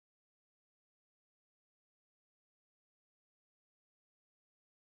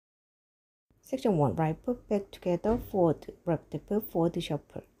Section 1. Right foot back together, forward, left foot forward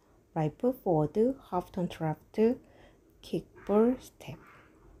shuffle. Right foot forward, half turn to left, kick ball step.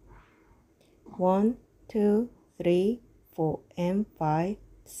 1, 2, 3, 4, and 5,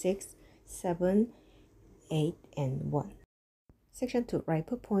 6, 7, 8, and 1. Section 2. Right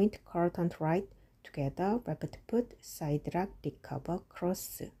foot point, curl turn to right, together, left foot, side lock, recover,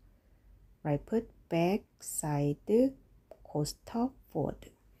 cross. Right foot, back, side, coaster,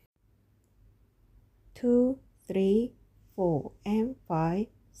 forward. 2, 3, 4, and 5,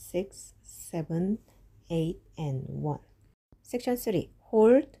 6, 7, 8, and 1. Section 3.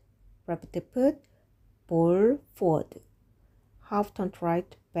 Hold, left foot, ball forward. Half turn to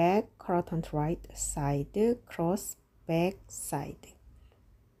right, back, curl turn to right, side, cross, back, side.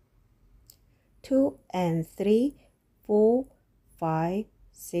 2 and 3, 4, 5,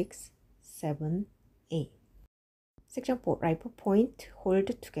 6, 7, 8. Section 4. Right foot point, hold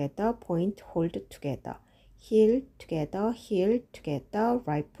together, point, hold together. Heel together,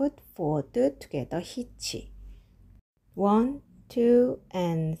 right foot forward together, hitch. 1, 2,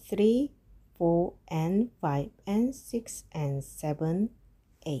 and 3, 4, and 5, and 6, and 7,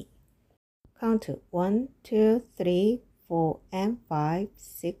 8. Count 1, 2, 3, 4, and 5,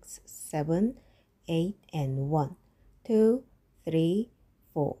 6, 7, 8, and 1. 2, 3,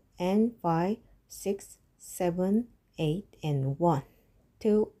 4, and 5, 6, 7, 8, and 1.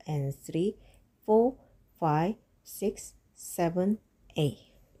 2 and 3, 4, 5, 6, 7, 8.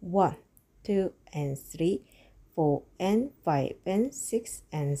 1, 2 and 3, 4, and 5, and 6,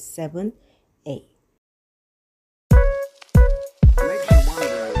 and 7, 8.